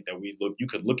 And I think that you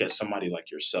could look at somebody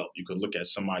like yourself. You could look at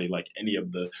somebody like any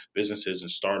of the businesses and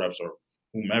startups or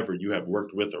whomever you have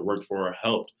worked with or worked for or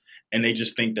helped. And they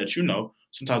just think that,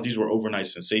 sometimes these were overnight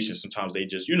sensations. Sometimes they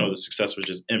just, the success was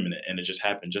just imminent and it just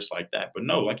happened just like that. But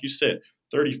no, like you said,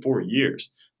 34 years.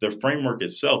 The framework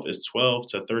itself is 12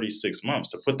 to 36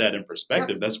 months. To put that in Yep.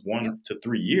 perspective, that's Yep. 1 to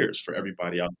 3 years for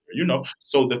everybody out there.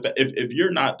 So if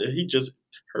you're not,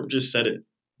 Herb just said it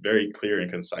very clear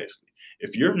and concisely.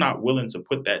 If you're not willing to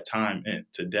put that time in,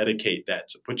 to dedicate that,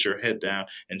 to put your head down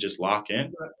and just lock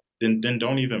in, then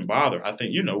don't even bother. I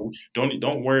think,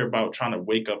 don't worry about trying to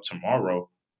wake up tomorrow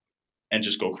and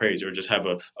just go crazy or just have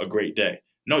a great day.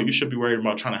 No, you should be worried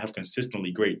about trying to have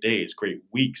consistently great days, great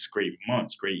weeks, great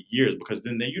months, great years, because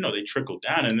then they trickle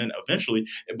down and then eventually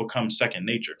it becomes second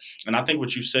nature. And I think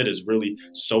what you said is really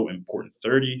so important.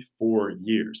 34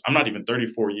 years. I'm not even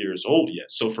 34 years old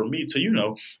yet. So for me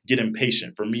to, get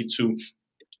impatient, for me to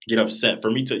get upset,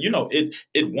 for me to,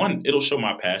 it'll show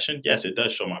my passion. Yes, it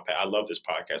does show my passion. I love this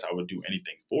podcast. I would do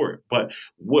anything for it. But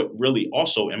what really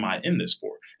also am I in this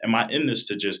for? Am I in this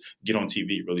to just get on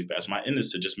TV really fast? Am I in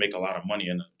this to just make a lot of money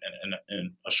in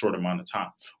a short amount of time?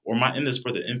 Or am I in this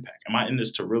for the impact? Am I in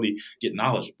this to really get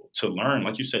knowledgeable, to learn,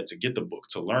 like you said, to get the book,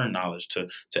 to learn knowledge, to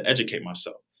educate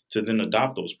myself, to then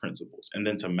adopt those principles and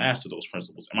then to master those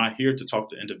principles? Am I here to talk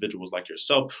to individuals like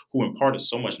yourself who imparted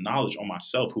so much knowledge on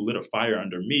myself, who lit a fire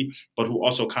under me, but who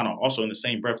also also in the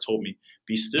same breath told me,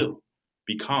 be still,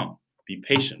 be calm, be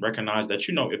patient, recognize that,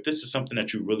 if this is something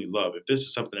that you really love, if this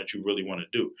is something that you really want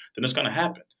to do, then it's going to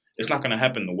happen. It's not going to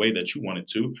happen the way that you want it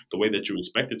to, the way that you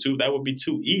expect it to. That would be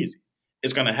too easy.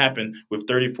 It's going to happen with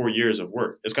 34 years of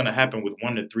work. It's going to happen with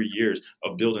 1 to 3 years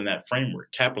of building that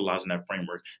framework, capitalizing that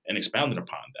framework, and expounding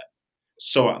upon that.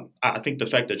 So I think the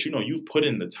fact that, you've put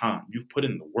in the time, you've put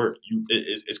in the work,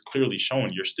 it's clearly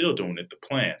showing you're still doing it, the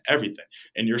plan, everything.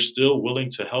 And you're still willing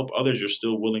to help others. You're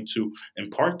still willing to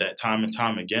impart that time and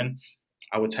time again.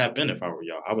 I would tap in if I were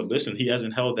y'all. I would listen. He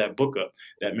hasn't held that book up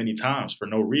that many times for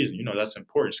no reason. That's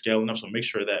important, scaling up. So make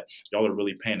sure that y'all are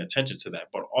really paying attention to that.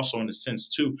 But also in a sense,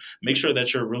 too, make sure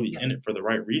that you're really in it for the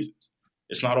right reasons.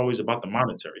 It's not always about the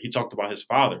monetary. He talked about his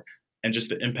father and just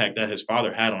the impact that his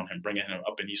father had on him, bringing him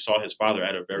up. And he saw his father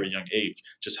at a very young age,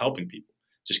 just helping people,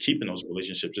 just keeping those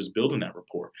relationships, just building that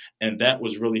rapport. And that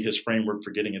was really his framework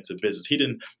for getting into business.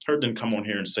 Herb didn't come on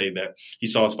here and say that he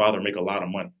saw his father make a lot of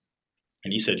money.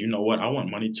 And he said, you know what? I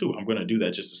want money too. I'm going to do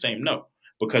that just the same. No,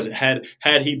 because had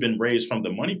he been raised from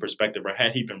the money perspective, or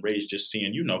had he been raised just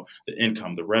seeing, the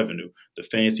income, the revenue, the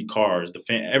fancy cars,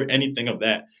 anything of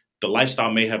that, the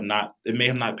lifestyle may have not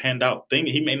panned out.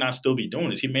 He may not still be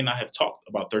doing this. He may not have talked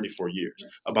about 34 years,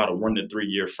 about a 1 to 3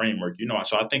 year framework.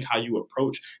 So I think how you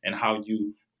approach and how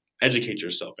you educate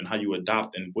yourself and how you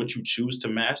adopt and what you choose to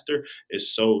master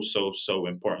is so, so, so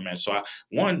important, man. So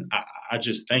I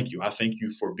just thank you. I thank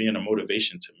you for being a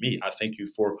motivation to me. I thank you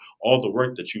for all the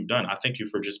work that you've done. I thank you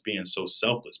for just being so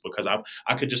selfless, because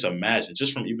I could just imagine,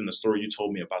 just from even the story you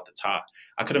told me about the tie,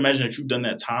 I could imagine that you've done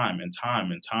that time and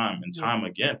time and time and time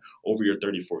again over your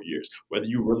 34 years, whether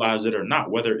you realize it or not,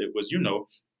 whether it was,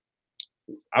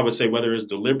 I would say whether it's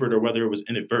deliberate or whether it was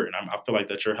inadvertent. I feel like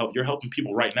that you're helping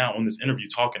people right now on this interview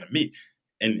talking to me.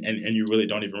 And you really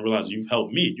don't even realize you've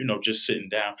helped me, just sitting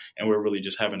down and we're really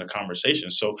just having a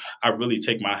conversation. So I really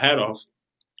take my hat off,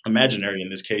 imaginary in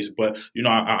this case, but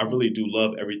I really do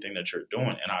love everything that you're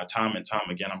doing. And time and time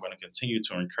again, I'm going to continue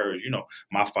to encourage,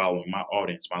 my following, my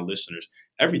audience, my listeners,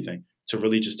 everything, to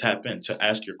really just tap in, to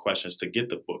ask your questions, to get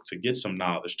the book, to get some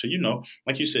knowledge, to,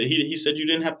 like you said, he said you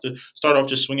didn't have to start off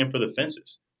just swinging for the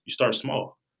fences. You start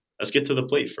small. Let's get to the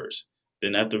plate first.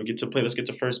 Then after we get to play, let's get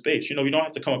to first base. You don't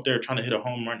have to come up there trying to hit a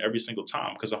home run every single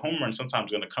time, because a home run sometimes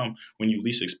is going to come when you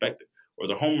least expect it, or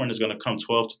the home run is going to come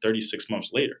 12 to 36 months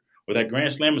later, or that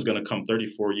grand slam is going to come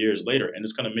 34 years later, and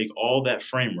it's going to make all that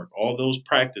framework, all those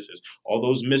practices, all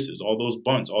those misses, all those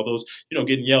bunts, all those,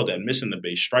 getting yelled at, missing the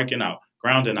base, striking out,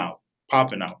 grounding out,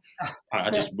 popping out.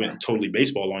 I just went totally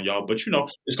baseball on y'all, but it's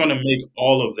going to make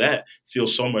all of that feel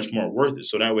so much more worth it.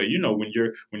 So that way, when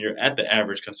you're at the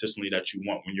average consistently that you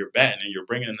want, when you're batting and you're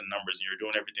bringing in the numbers and you're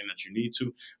doing everything that you need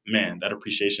to, man, that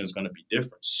appreciation is going to be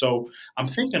different. So I'm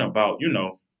thinking about,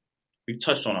 we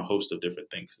touched on a host of different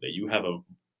things that you have a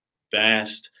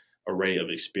vast array of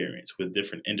experience with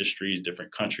different industries,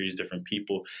 different countries, different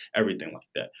people, everything like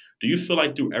that. Do you feel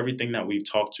like through everything that we've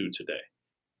talked to today,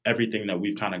 everything that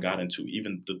we've kind of got into,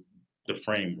 even the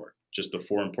framework, just the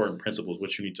 4 important principles,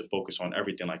 what you need to focus on,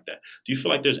 everything like that. Do you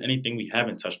feel like there's anything we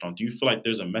haven't touched on? Do you feel like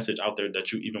there's a message out there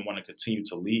that you even want to continue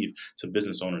to leave to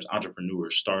business owners,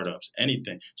 entrepreneurs, startups,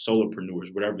 anything,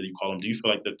 solopreneurs, whatever you call them? Do you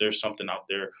feel like that there's something out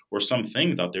there or some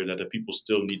things out there that the people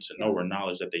still need to know or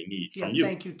knowledge that they need from you?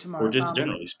 Thank you, Tamar. Or just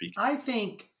generally speaking? I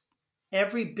think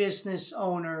every business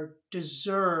owner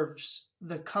deserves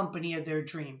the company of their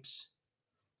dreams.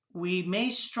 We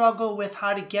may struggle with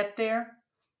how to get there.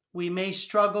 We may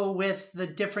struggle with the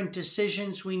different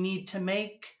decisions we need to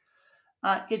make.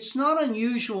 It's not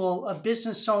unusual. A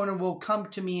business owner will come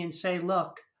to me and say,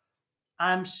 look,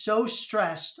 I'm so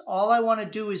stressed. All I want to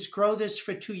do is grow this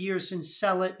for 2 years and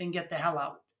sell it and get the hell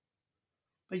out.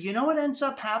 But you know what ends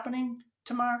up happening,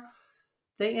 Tamar?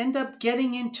 They end up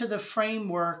getting into the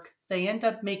framework. They end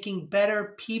up making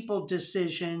better people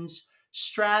decisions,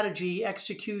 strategy,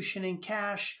 execution, and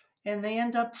cash. And they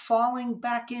end up falling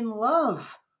back in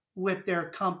love with their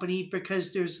company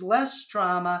because there's less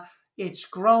drama. It's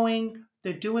growing.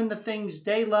 They're doing the things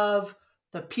they love.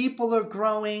 The people are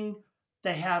growing.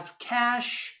 They have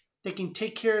cash. They can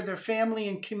take care of their family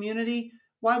and community.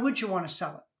 Why would you want to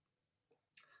sell it?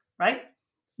 Right?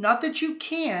 Not that you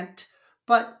can't,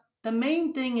 but the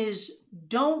main thing is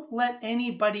don't let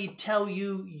anybody tell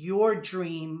you your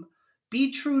dream.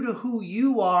 Be true to who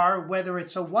you are, whether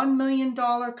it's a $1 million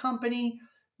company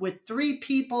with 3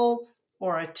 people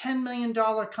or a $10 million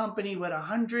company with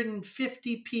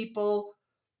 150 people.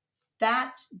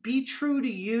 Be true to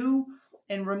you.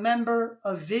 And remember,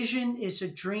 a vision is a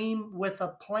dream with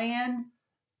a plan.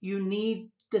 You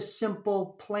need the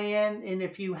simple plan. And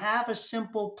if you have a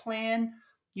simple plan,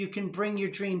 you can bring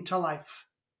your dream to life.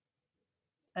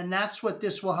 And that's what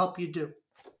this will help you do.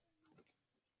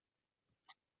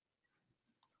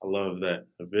 I love that.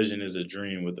 A vision is a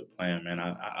dream with a plan, man.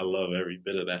 I love every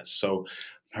bit of that. So,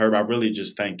 Herb, I really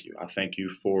just thank you. I thank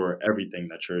you for everything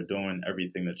that you're doing,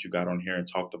 everything that you got on here and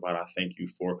talked about. I thank you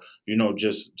for,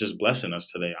 just blessing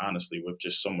us today, honestly, with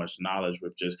just so much knowledge,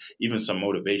 with just even some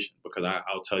motivation. Because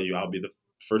I'll tell you, I'll be the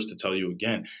first to tell you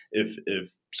again,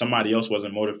 if somebody else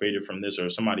wasn't motivated from this, or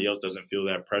somebody else doesn't feel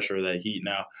that pressure, that heat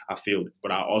now, I feel it.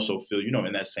 But I also feel,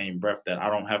 in that same breath, that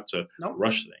I don't have to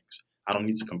rush things. I don't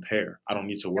need to compare. I don't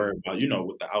need to worry about,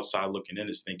 what the outside looking in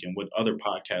is thinking, what other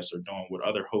podcasts are doing, what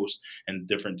other hosts and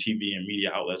different TV and media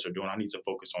outlets are doing. I need to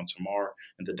focus on Tamar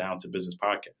and the Down to Business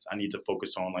podcast. I need to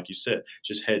focus on, like you said,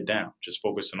 just head down, just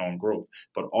focusing on growth,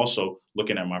 but also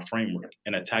looking at my framework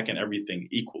and attacking everything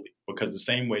equally. Because the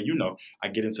same way, I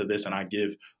get into this and I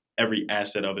give every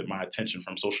asset of it my attention,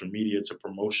 from social media to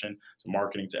promotion to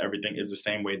marketing to everything, is the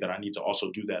same way that I need to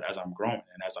also do that as I'm growing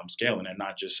and as I'm scaling, and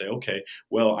not just say, okay,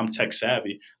 well, I'm tech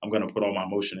savvy, I'm going to put all my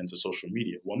motion into social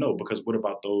media. Well, no, because what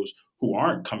about those who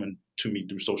aren't coming to me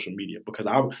through social media? Because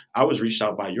I was reached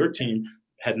out by your team,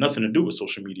 had nothing to do with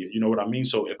social media. You know what I mean?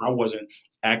 So if I wasn't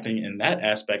acting in that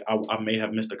aspect, I may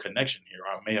have missed a connection here.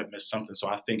 Or I may have missed something. So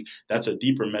I think that's a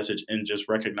deeper message in just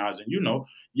recognizing,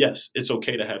 yes, it's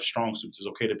okay to have strong suits. It's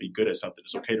okay to be good at something.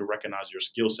 It's okay to recognize your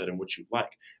skill set and what you like.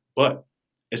 But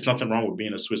it's nothing wrong with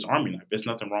being a Swiss Army knife. There's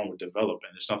nothing wrong with developing.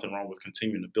 There's nothing wrong with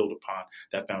continuing to build upon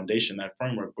that foundation, that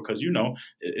framework. Because,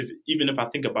 even if I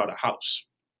think about a house,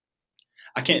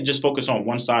 I can't just focus on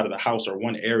one side of the house or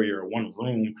one area or one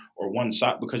room or one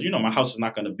side, because, my house is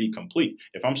not going to be complete.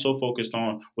 If I'm so focused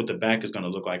on what the back is going to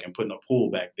look like and putting a pool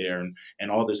back there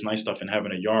and all this nice stuff and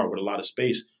having a yard with a lot of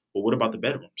space, well, what about the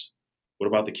bedrooms? What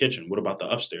about the kitchen? What about the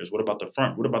upstairs? What about the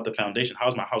front? What about the foundation?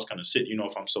 How's my house going to sit,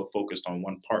 if I'm so focused on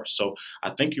one part? So I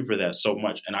thank you for that so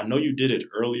much. And I know you did it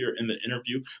earlier in the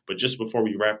interview, but just before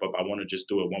we wrap up, I want to just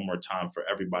do it one more time for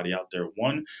everybody out there.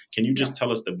 One, can you Yeah. just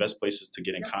tell us the best places to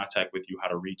get in Yeah. contact with you, how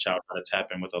to reach out, how to tap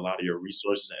in with a lot of your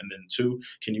resources? And then two,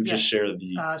 can you just Yeah. share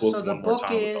the book So the one more book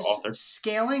time with the is author?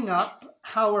 Scaling Up: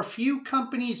 How a Few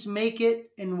Companies Make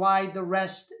It and Why the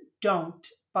Rest Don't,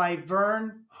 by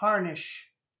Vern Harnish.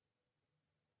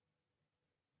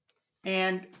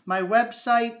 And my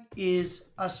website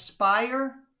is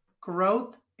Aspire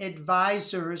Growth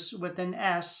Advisors with an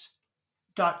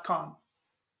S.com.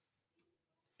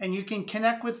 And you can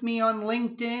connect with me on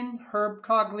LinkedIn, Herb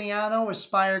Cogliano,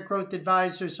 Aspire Growth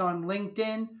Advisors on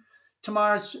LinkedIn.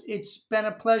 Tamar, it's been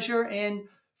a pleasure. And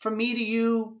from me to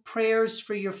you, prayers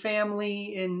for your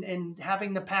family and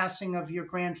having the passing of your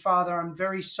grandfather. I'm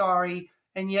very sorry.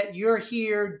 And yet you're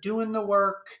here doing the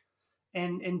work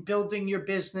and building your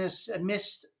business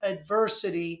amidst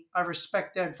adversity. I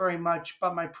respect that very much,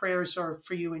 but my prayers are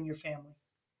for you and your family.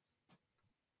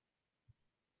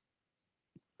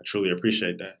 I truly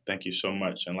appreciate that. Thank you so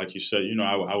much. And like you said,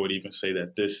 I would even say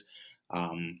that this,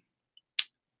 um,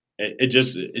 it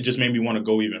just made me want to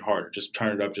go even harder. Just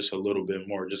turn it up just a little bit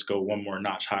more. Just go one more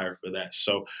notch higher for that.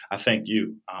 So I thank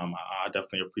you. I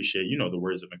definitely appreciate the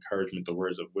words of encouragement, the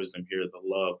words of wisdom here, the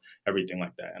love, everything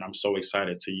like that. And I'm so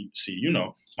excited to see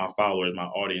my followers, my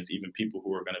audience, even people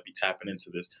who are going to be tapping into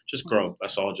this, just grow.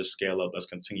 Let's all just scale up. Let's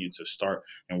continue to start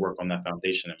and work on that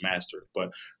foundation and master it.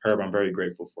 But Herb, I'm very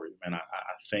grateful for you, man. I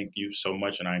thank you so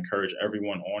much, and I encourage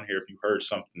everyone on here, if you heard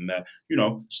something that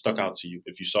stuck out to you,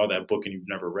 if you saw that book and you've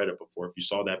never read it before, if you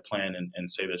saw that plan and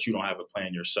say that you don't have a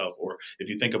plan yourself, or if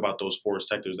you think about those four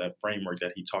sectors, that framework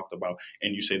that he talked about,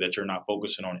 and you say that you're not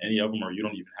focusing on any of them, or you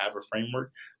don't even have a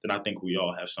framework, then I think we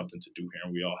all have something to do here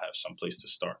and we all have some place to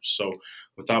start. So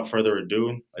without further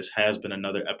ado, this has been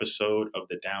another episode of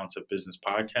the Down to Business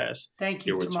podcast Thank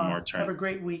you, here with Tamar. Tamar Have Turner. a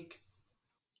great week.